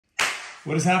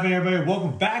What is happening, everybody?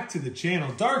 Welcome back to the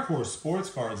channel. Darkhorse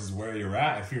Sports Cards is where you're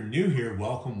at. If you're new here,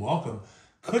 welcome, welcome.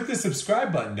 Click the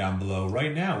subscribe button down below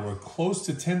right now. We're close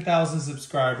to 10,000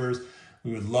 subscribers.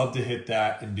 We would love to hit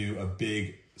that and do a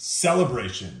big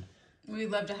celebration.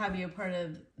 We'd love to have you a part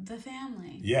of the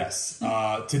family. Yes.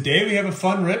 Today we have a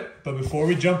fun rip, but before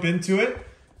we jump into it,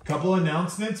 a couple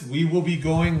announcements. We will be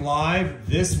going live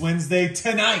this Wednesday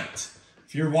tonight.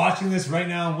 If you're watching this right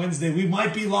now on Wednesday, we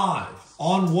might be live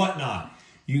on Whatnot.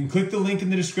 You can click the link in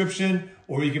the description,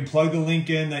 or you can plug the link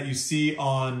in that you see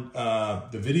on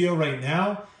the video right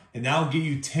now, and that will get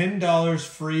you $10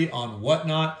 free on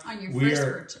Whatnot. On your first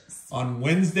purchase. On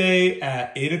Wednesday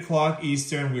at 8 o'clock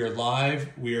Eastern, we are live.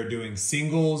 We are doing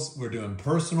singles. We're doing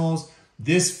personals.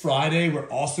 This Friday, we're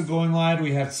also going live.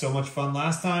 We had so much fun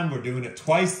last time. We're doing it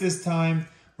twice this time.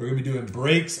 We're going to be doing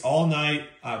breaks all night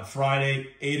on Friday,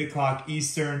 8 o'clock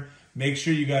Eastern. Make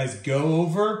sure you guys go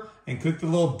over and click the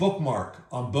little bookmark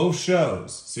on both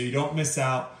shows so you don't miss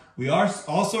out. We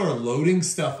also are loading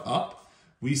stuff up.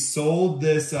 We sold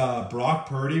this Brock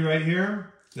Purdy right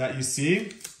here that you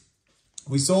see.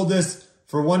 We sold this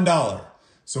for $1.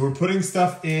 So we're putting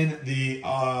stuff in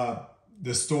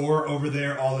the store over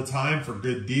there all the time for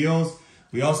good deals.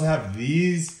 We also have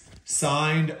these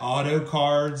signed auto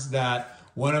cards that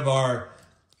one of our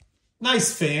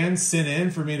nice fans sent in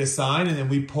for me to sign, and then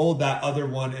we pulled that other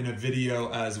one in a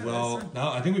video as well. No,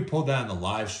 I think we pulled that in the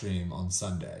live stream on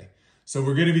Sunday. So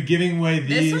we're going to be giving away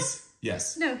these. This one?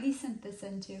 Yes. No, he sent this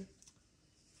in too.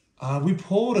 We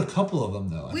pulled a couple of them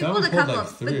though. We pulled a couple,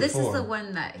 like but this is the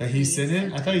one that he sent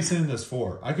in. I thought he sent in those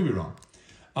 4. I could be wrong.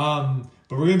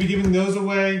 But we're going to be giving those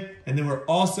away, and then we're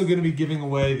also going to be giving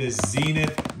away this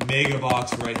Zenith Mega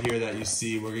Box right here that you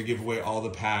see. We're going to give away all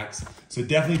the packs. So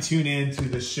definitely tune in to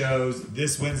the shows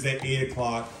this Wednesday, 8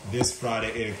 o'clock, this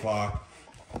Friday, 8 o'clock.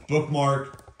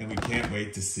 Bookmark, and we can't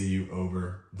wait to see you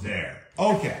over there.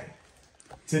 Okay,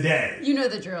 today. You know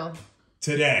the drill.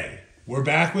 Today, we're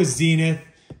back with Zenith,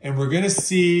 and we're going to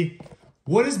see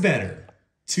what is better.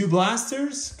 2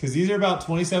 blasters, because these are about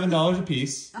 $27 a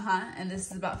piece. And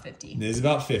this is about 50. This is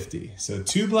about 50. So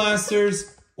 2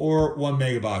 blasters or 1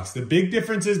 mega box. The big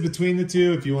differences between the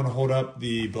two, if you want to hold up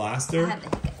the blaster, I have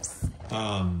the hiccups.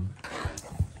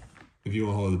 if you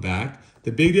want to hold it back,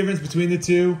 the big difference between the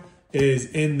two is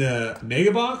in the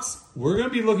mega box, we're going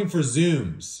to be looking for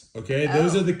zooms. Okay,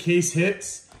 those are the case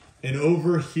hits, and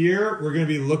over here we're going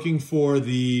to be looking for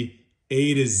the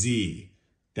A to Z.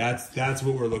 That's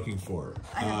what we're looking for.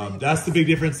 That's the big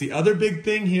difference. The other big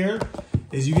thing here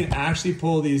is you can actually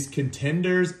pull these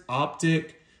Contenders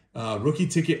Optic Rookie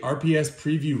Ticket RPS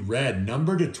Preview Red,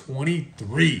 number to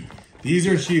 23. These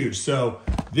are huge. So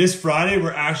this Friday,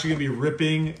 we're actually going to be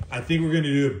ripping. I think we're going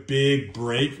to do a big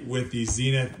break with these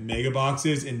Zenith Mega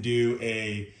Boxes and do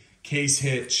a case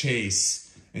hit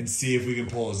chase and see if we can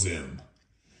pull a zoom.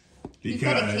 Because, you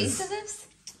got a case of this?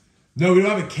 No, we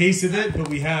don't have a case of it, but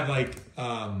we have like,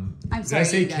 I'm did sorry, I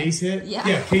say case hit? Yeah.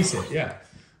 Yeah, case hit, yeah.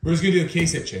 We're just going to do a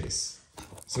case hit chase.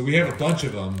 So we have a bunch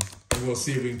of them, and we'll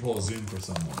see if we can pull a zoom for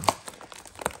someone.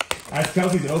 As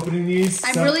Kelsey's opening these.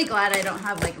 I'm really glad I don't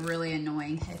have like really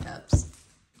annoying hiccups.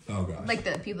 Oh gosh. Like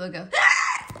the people that go,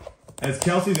 As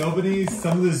Kelsey's opening these,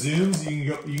 some of the zooms,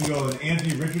 you can go with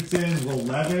Anthony Richardson, Will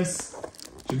Levis,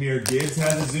 Jahmyr Gibbs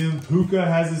has a zoom, Puka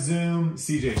has a zoom,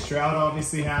 CJ Stroud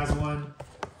obviously has one,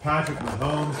 Patrick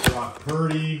Mahomes, Brock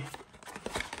Purdy,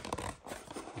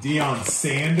 Deion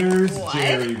Sanders,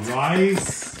 Jerry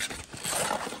Rice,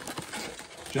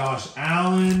 Josh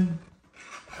Allen,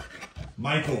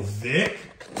 Michael Vick,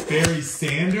 Barry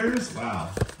Sanders.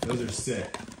 Wow, those are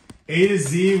sick. A to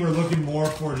Z, we're looking more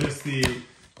for just the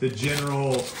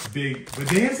general big, but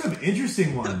they have some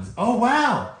interesting ones. Oh,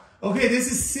 wow. Okay,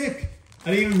 this is sick.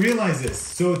 I didn't even realize this.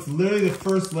 So it's literally the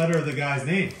first letter of the guy's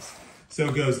names. So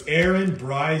it goes Aaron,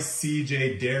 Bryce,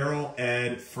 CJ, Daryl,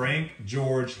 Ed, Frank,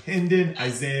 George, Hendon,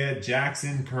 Isaiah,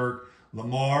 Jackson, Kirk,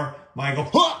 Lamar, Michael,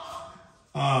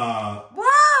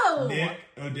 whoa! Nick,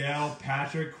 Odell,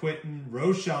 Patrick, Quentin,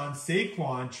 Roshan,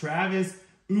 Saquon, Travis,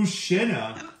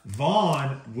 Ushina,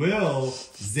 Vaughn, Will,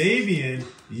 Xavier,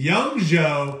 Young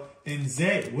Joe, and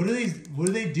Zay. What do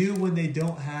they do when they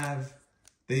don't have?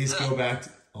 They just go back to.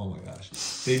 Oh my gosh!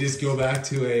 They just go back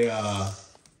to a.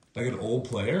 Like an old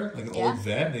player, like an old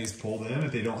vet, and they just pull them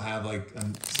if they don't have like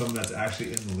someone that's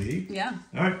actually in the league. Yeah.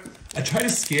 All right. I try to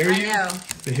scare you,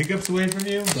 the hiccups away from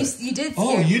you. You did.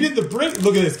 Oh, you did the break.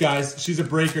 Look at this, guys. She's a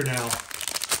breaker now.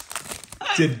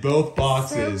 Did both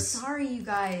boxes. So sorry, you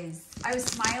guys. I was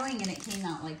smiling and it came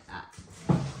out like that.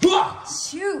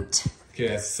 Shoot. Okay,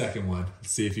 that's the second one.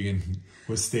 Let's see if you can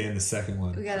withstand the second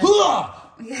one. We got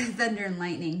thunder and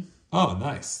lightning. Oh,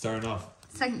 nice. Starting off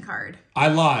Second card. I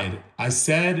lied. I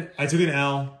took an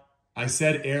L. I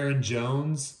said Aaron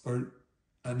Jones, or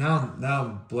now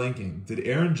I'm blanking. Did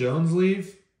Aaron Jones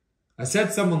leave? I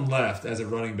said someone left as a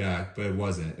running back, but it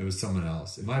wasn't. It was someone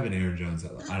else. It might have been Aaron Jones.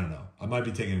 I don't know. I might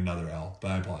be taking another L,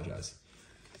 but I apologize.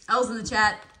 L's in the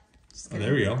chat. Oh,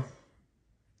 there we go.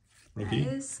 Rookie.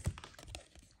 Nice.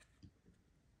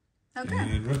 Okay.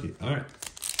 And rookie. All right.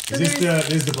 So Is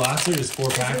this the blaster? Just 4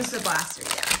 packs? This is the blaster,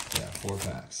 yeah. Yeah, 4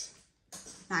 packs.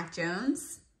 Mac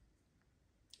Jones.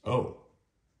 Oh.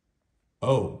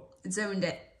 Zoned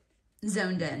in. Is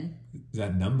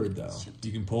that numbered, though?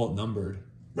 You can pull it numbered.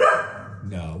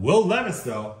 No. Will Levis,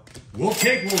 though. We'll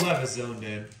take Will Levis zoned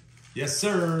in. Yes,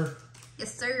 sir.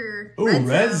 Yes, sir. Oh,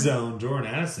 red zone. Jordan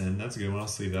Addison. That's a good one. I'll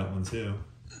sleeve that one, too.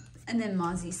 And then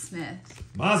Mozzie Smith.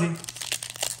 Mozzie.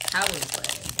 Cowboys play.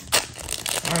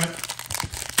 All right.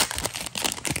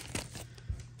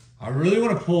 I really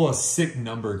want to pull a sick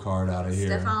number card out of here.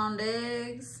 Stephon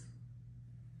Diggs.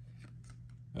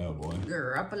 Oh, boy.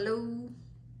 Garoppolo.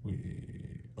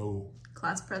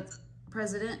 Class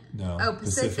president. No. Oh,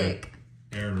 Pacific.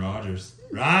 Aaron Rodgers.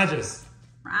 Rodgers.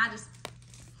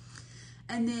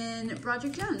 And then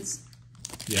Roderick Jones.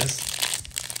 Yes.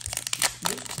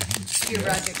 You're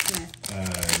Roderick Smith.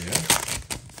 Yeah.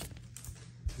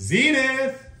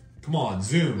 Zenith. Come on,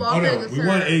 zoom. Walker Oh, no. the We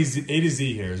want third. A to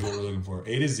Z here is what we're looking for.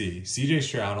 A to Z. CJ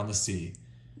Stroud on the C.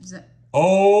 Is it?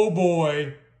 Oh,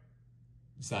 boy.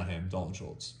 It's not him. Dalton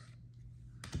Schultz.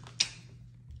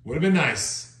 Would have been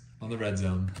nice on the red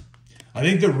zone. I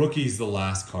think the rookie's the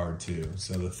last card, too.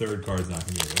 So the third card's not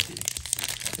going to be a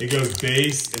rookie. It goes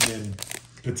base and then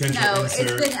potential No,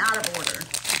 insert. it's been out of order.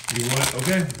 You want,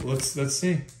 okay, let's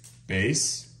see.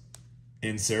 Base,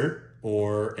 insert,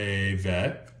 or a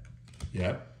vet.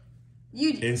 Yep.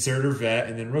 Insert or vet,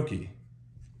 and then rookie.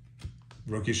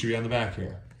 Rookie should be on the back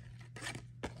here.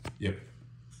 Yep.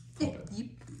 Yep.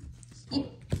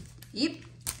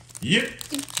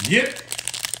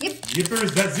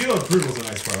 Yippers. That Zero Approval's a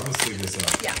nice card. I'm going to sleeve this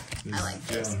up. Yeah, I like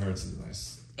this. Jalen Hurts is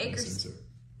nice. Akers. Nice insert.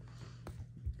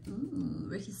 Ooh,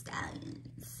 Ricky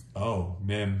Stallions. Oh,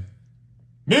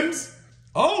 Mims?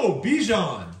 Oh,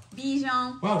 Bijan.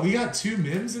 Wow, we got 2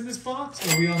 Mims in this box?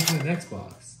 Or are we on to the next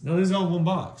box? No, this is all one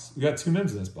box. We got 2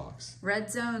 Mims in this box. Red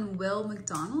Zone Will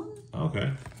McDonald.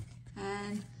 Okay.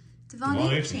 And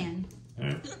Devon Chan. All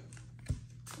right.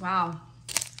 Wow.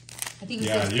 I think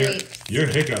Yeah, it was great. your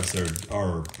hiccups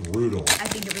are brutal. I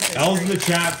think it was so L's great. in the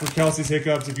chat for Kelsey's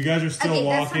hiccups. If you guys are still Okay,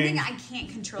 that's walking, something I can't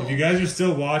control. if you guys are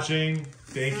still watching,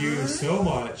 thank you so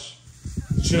much.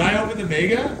 Should I open the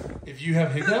mega if you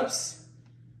have hiccups?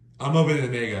 I'm opening the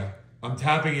mega. I'm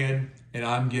tapping in and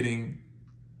I'm getting...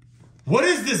 What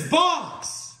is this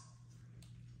box?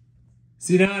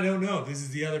 See, now I don't know if this is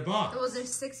the other box. Well,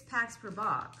 there's 6 packs per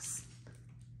box.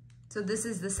 So this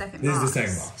is the second This box. is the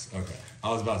second box. Okay. I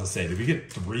was about to say, did we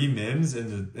get 3 Mims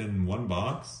in one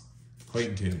box?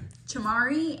 Clayton Tune.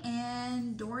 Chamari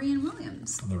and Dorian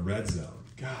Williams. On the red zone.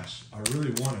 Gosh, I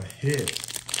really want to hit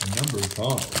a number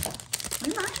card.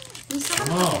 We might. We still have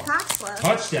Come a couple on. packs left.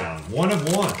 Touchdown. 1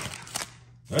 of 1.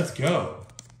 Let's go.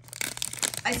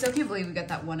 I still can't believe we got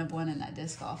that 1 of 1 in that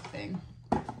disc golf thing.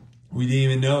 We didn't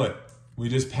even know it. We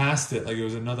just passed it like it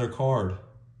was another card.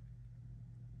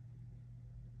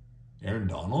 Aaron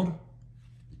Donald?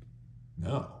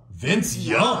 No. Vince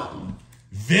Young.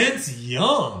 Vince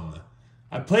Young.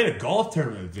 I played a golf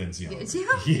tournament with Vince Young. Did you?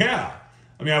 Yeah.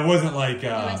 I mean, I wasn't like,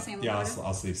 like Sam yeah, Laporta?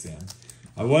 I'll sleep Sam.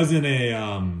 I wasn't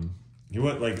a, he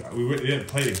went like, we didn't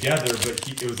play together, but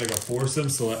it was like a foursome,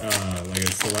 like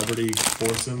a celebrity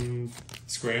foursome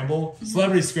scramble,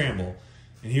 celebrity scramble.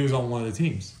 And he was on one of the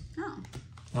teams. Oh. And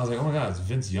I was like, oh my God, it's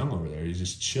Vince Young over there. He's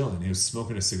just chilling. He was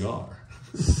smoking a cigar.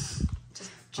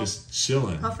 Just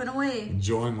chilling. Puffing away.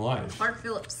 Enjoying life. Clark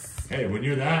Phillips. Hey, when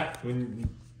you're that, when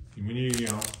you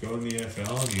go in the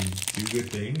NFL and you do good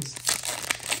things,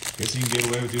 I guess you can get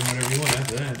away with doing whatever you want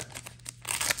after that.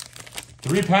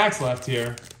 3 packs left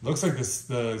here. Looks like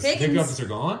the hiccups are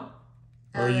gone.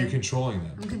 Or are you controlling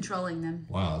them? I'm controlling them.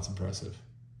 Wow, that's impressive.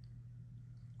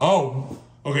 Oh,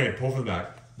 okay, pull from the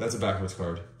back. That's a backwards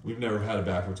card. We've never had a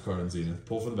backwards card in Zenith.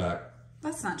 Pull from the back.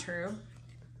 That's not true.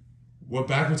 What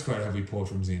backwards card have we pulled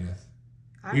from Zenith?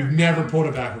 We've never pulled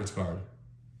a backwards card.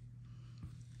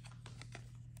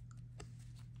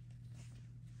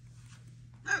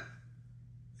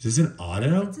 Is this an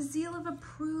auto? It's a seal of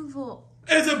approval.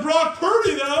 It's a Brock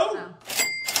Purdy, though! Oh,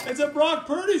 It's a Brock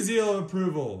Purdy seal of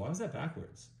approval. Why was that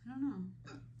backwards? I don't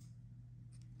know.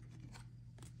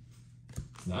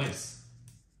 It's nice.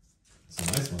 It's a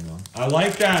nice one, though. I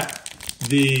like that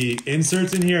the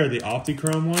inserts in here are the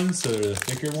Optichrome ones, so they're the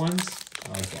thicker ones. I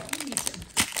like that.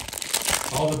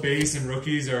 all the base and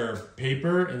rookies are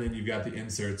paper, and then you've got the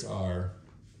inserts are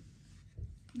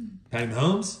Patty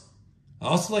Mahomes. I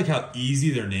also like how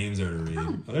easy their names are to read.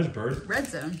 Oh, there's a bird. Red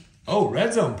Zone. Oh,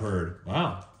 Red Zone Purd.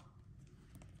 Wow.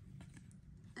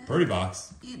 Purdy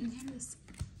box.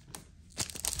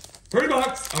 Purdy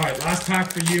box. All right, last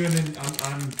pack for you, and then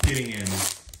I'm getting in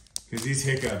because these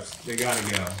hiccups, they gotta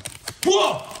go.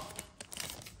 Whoa!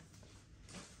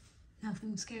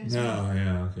 Nothing scares me. No,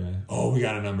 yeah, okay. Oh, we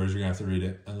got a numbers. You're gonna have to read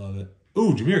it. I love it.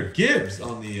 Ooh, Jahmyr Gibbs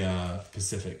on the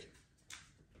Pacific.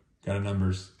 Got a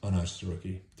numbers. Oh no, it's just a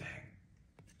rookie. Dang.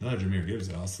 No, Jahmyr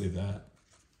Gibbs. I'll sleeve that.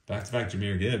 Back-to-back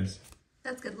Jahmyr Gibbs.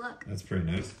 That's good luck. That's pretty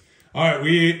nice. All right,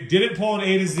 we didn't pull an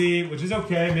A to Z, which is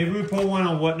okay. Maybe we pull one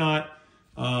on whatnot.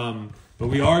 But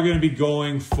we are going to be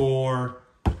going for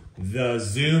the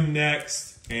Zoom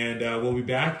next, and we'll be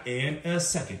back in a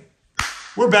second.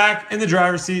 We're back in the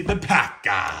driver's seat, the Pack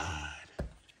God.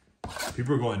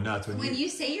 People are going nuts when you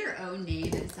say your own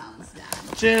name. It sounds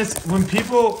bad. Janice, when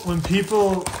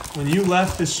you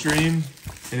left the stream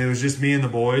and it was just me and the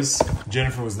boys,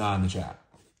 Jennifer was not in the chat.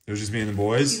 It was just me and the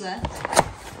boys. You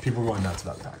left? People were going nuts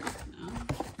about that. No.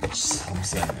 I'm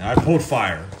saying. I pulled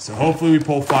fire. So hopefully we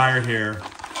pull fire here.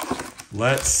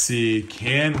 Let's see.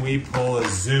 Can we pull a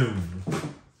Zoom?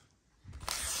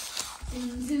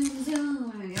 Zoom, zoom,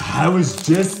 zoom. I was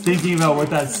just thinking about what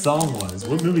that song was.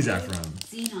 What movie is that from?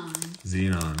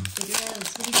 Xenon.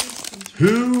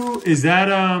 Who is that?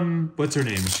 What's her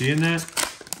name? Is she in that?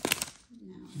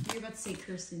 No. You're about to say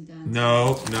Kirsten Dunst.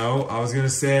 No. I was gonna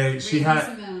say she had.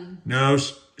 Simone. No,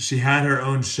 she had her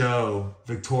own show,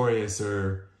 Victorious,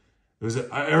 or it was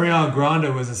Ariana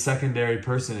Grande was a secondary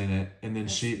person in it, and then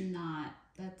she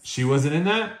wasn't in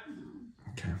that. No.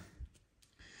 Okay.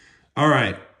 All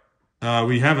right.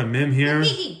 We have a mem here.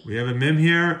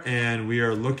 And we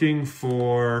are looking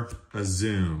for a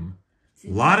Zoom.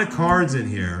 A lot of cards in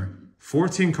here.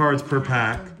 14 cards per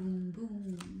pack.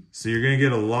 So you're going to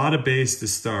get a lot of base to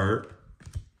start.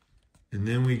 And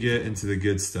then we get into the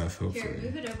good stuff, hopefully. Here,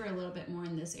 move it over a little bit more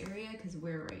in this area because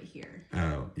we're right here.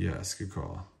 Oh, yes. Good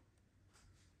call.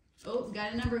 Oh, we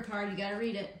got a number card. You got to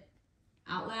read it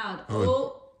out loud.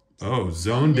 Oh,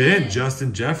 zoned in.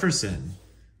 Justin Jefferson.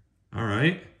 All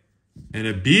right. And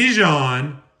a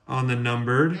Bijan on the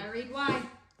numbered. Gotta read why.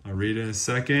 I'll read in a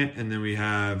second. And then we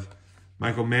have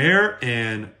Michael Mayer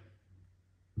and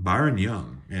Byron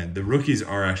Young. Man, the rookies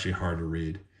are actually hard to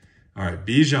read. All right,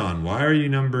 Bijan, why are you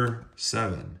number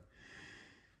 7?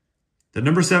 The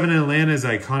number 7 in Atlanta is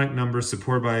an iconic number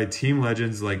supported by team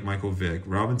legends like Michael Vick.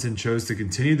 Robinson chose to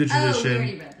continue the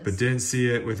tradition, but didn't see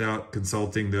it without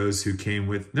consulting those who came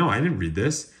with... No, I didn't read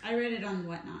this. I read it on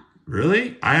Whatnot.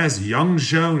 Really? I asked Young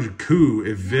Sheng Ku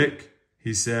if Vic,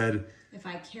 he said... If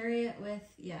I carry it with,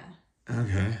 yeah.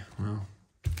 Okay, well,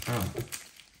 oh.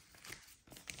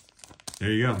 There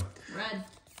you go. Red.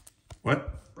 What?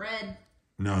 Red.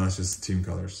 No, that's just team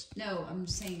colors. No, I'm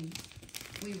saying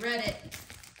we read it.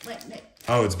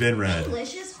 Oh, it's been read.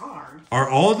 English is hard. Are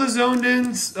all the zoned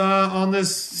ins on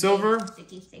this silver?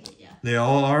 Sticky, yeah. They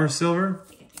all are silver?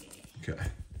 Okay.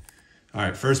 All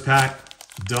right, first pack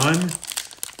done.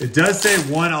 It does say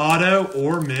 1 auto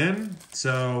or mem,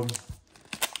 so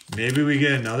maybe we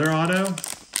get another auto.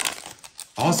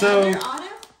 Also, another auto?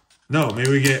 No,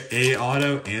 maybe we get a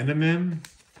auto and a mem.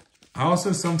 I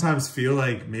also sometimes feel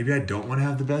like maybe I don't want to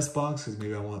have the best box because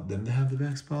maybe I want them to have the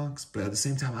best box. But at the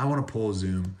same time, I want to pull a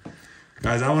Zoom.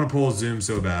 Guys, I want to pull a Zoom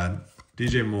so bad.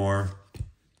 DJ Moore.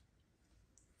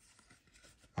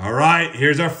 All right,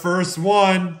 here's our first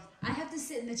one. I have to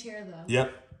sit in the chair, though.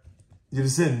 Yep. You have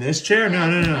to sit in this chair?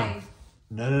 No.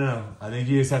 No. I think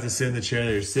you just have to sit in the chair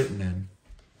that you're sitting in.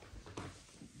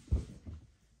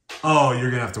 Oh, you're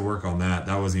going to have to work on that.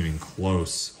 That wasn't even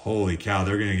close. Holy cow,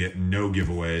 they're going to get no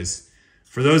giveaways.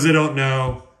 For those that don't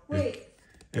know,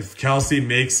 if Kelsey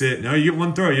makes it, no, you get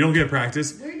 1 throw. You don't get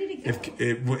practice. Where did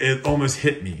it go? It almost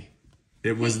hit me.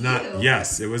 It was not, you?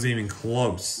 Yes, it wasn't even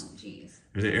close. Oh, jeez.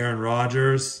 There's an Aaron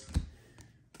Rodgers.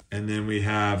 And then we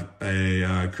have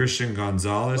a Christian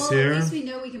Gonzalez here. At least we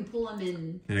know we can pull them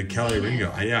in. And a Kelly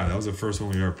Ringo. Yeah, that was the first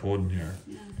one we ever pulled in here.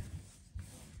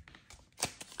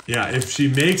 Yeah, if she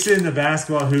makes it in the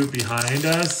basketball hoop behind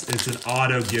us, it's an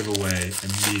auto giveaway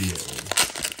immediately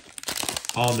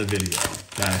on the video.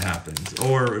 That happens.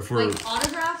 Or if we're... Like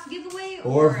autograph giveaway?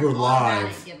 Or if we're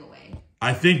live. Giveaway?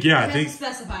 I think, yeah. You have to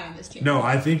specify on this channel. No,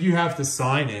 I think you have to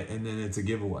sign it and then it's a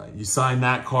giveaway. You sign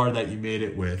that card that you made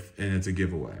it with and it's a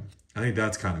giveaway. I think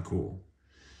that's kind of cool.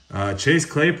 Chase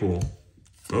Claypool.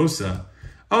 Bosa.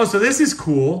 Oh, so this is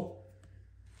cool.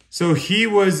 So he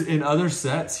was in other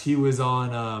sets. He was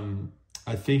on,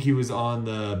 I think he was on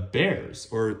the Bears.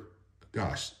 Or,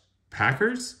 gosh,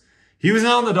 Packers? He was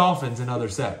on the Dolphins in other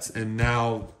sets, and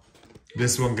now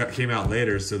this one came out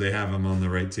later, so they have him on the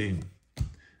right team.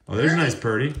 Oh, there's a nice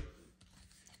Purdy.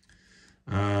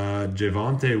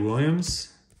 Javonte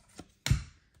Williams.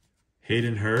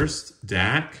 Hayden Hurst.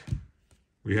 Dak.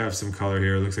 We have some color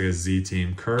here. It looks like a Z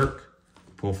team. Kirk.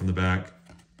 Pull from the back.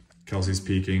 Kelsey's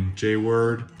peeking. Jay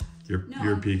Word.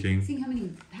 You're peeking. Seeing how many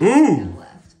packs we have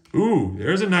left. Ooh,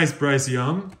 there's a nice Bryce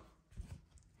Young.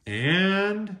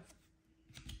 And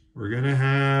we're going to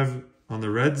have on the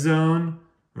red zone,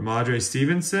 Ramondre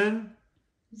Stevenson.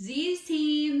 Z's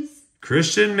teams.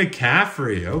 Christian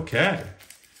McCaffrey. Okay.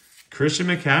 Christian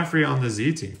McCaffrey on the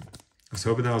Z team. I was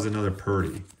hoping that was another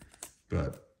Purdy,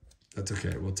 but that's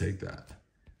okay. We'll take that.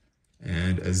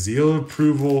 And a seal of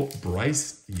approval,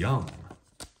 Bryce Young.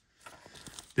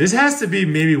 This has to be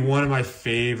maybe one of my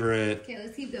favorite. Okay,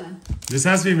 let's keep going. This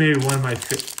has to be maybe one of my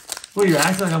favorite. Well, you're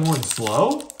acting like I'm going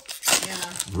slow? Yeah.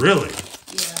 Really?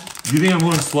 Yeah. You think I'm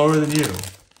going slower than you?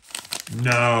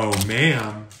 No,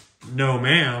 ma'am. No,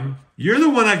 ma'am. You're the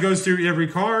one that goes through every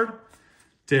card.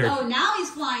 Derek. Oh, now he's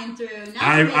flying through.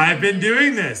 Now I've been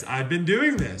doing this. I've been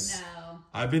doing this. No.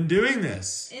 I've been doing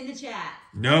this. In the chat.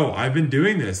 No, I've been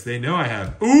doing this. They know I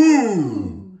have.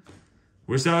 Ooh!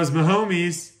 Wish that was my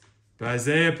homies. By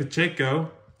Isaiah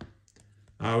Pacheco.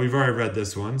 We've already read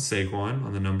this one. Saquon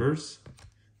on the numbers.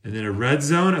 And then a red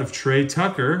zone of Trey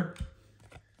Tucker.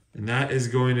 And that is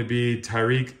going to be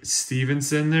Tyreek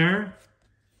Stevenson there.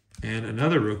 And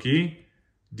another rookie,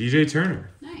 DJ Turner.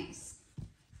 Nice.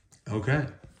 Okay.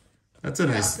 That's a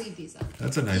nice. I'll leave these up.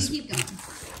 That's a nice. You keep going.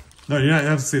 No, you're not. You don't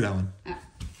have to see that one. Oh.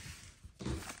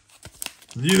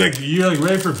 You like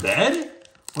ready for bed?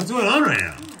 What's going on right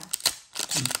now? Yeah.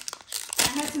 I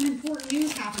had some important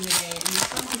news happen today, and my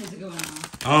phone isn't going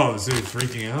off. Oh, so you're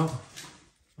freaking out?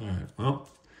 All right. Well,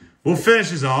 we'll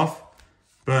finish this off,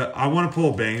 but I want to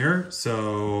pull a banger,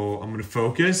 so I'm going to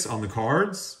focus on the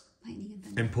cards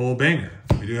and pull a banger.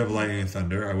 We do have Lightning and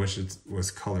Thunder. I wish it was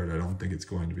colored. I don't think it's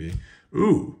going to be.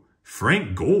 Ooh,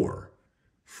 Frank Gore.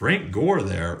 Frank Gore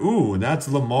there. Ooh, and that's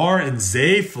Lamar and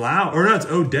Zay Flower. Or no, it's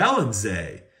Odell and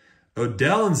Zay.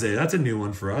 Odell and Zay. That's a new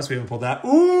one for us. We haven't pulled that.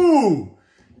 Ooh!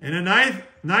 And a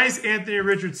nice Anthony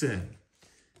Richardson.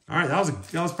 All right, that was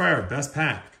probably our best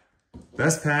pack.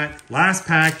 Best pack. Last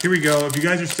pack. Here we go. If you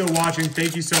guys are still watching,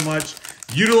 thank you so much.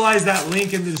 Utilize that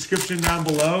link in the description down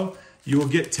below. You will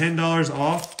get $10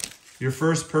 off your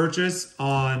first purchase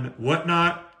on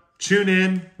Whatnot. Tune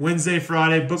in Wednesday,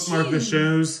 Friday. Bookmark the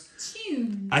shows.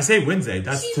 I say Wednesday.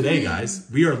 That's today, guys.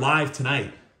 We are live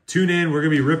tonight. Tune in. We're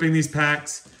going to be ripping these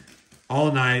packs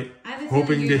all night.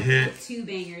 Hoping to hit 2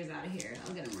 bangers out of here.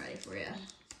 I'll get them ready for you.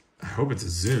 I hope it's a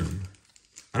zoom.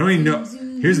 I don't even know.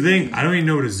 Here's the thing. I don't even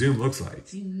know what a zoom looks like.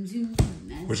 Zoom.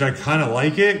 Which I kind of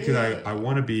like it because I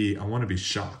want to be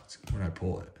shocked when I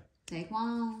pull it. Take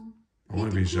one. I want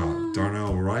to be shocked.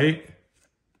 Darnell Wright.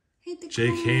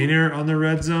 Jake Hayner on the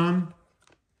red zone.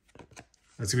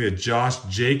 That's going to be a Josh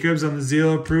Jacobs on the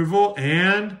Zeal approval.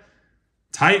 And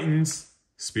Titans.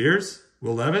 Spears.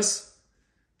 Will Levis.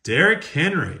 Derrick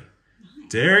Henry. Nice.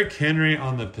 Derrick Henry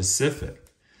on the Pacific.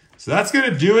 So that's going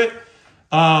to do it.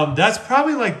 That's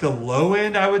probably like the low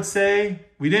end, I would say.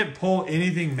 We didn't pull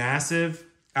anything massive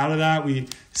out of that. We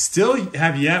still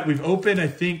have yet. We've opened, I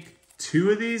think,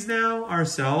 2 of these now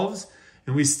ourselves.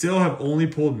 And we still have only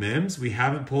pulled Mims. We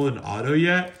haven't pulled an auto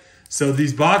yet. So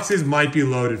these boxes might be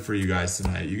loaded for you guys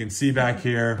tonight. You can see back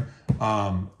here,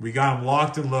 we got them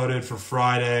locked and loaded for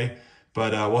Friday.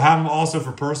 But we'll have them also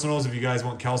for personals if you guys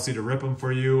want Kelsey to rip them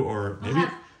for you. Or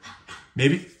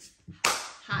maybe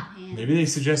they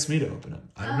suggest me to open them.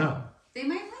 I don't know. They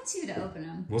might want you to open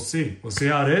them. We'll see. We'll see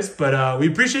how it is. But we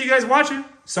appreciate you guys watching.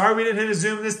 Sorry we didn't hit a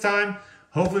zoom this time.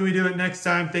 Hopefully we do it next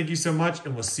time. Thank you so much.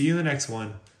 And we'll see you in the next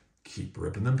one. Keep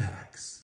ripping them packs.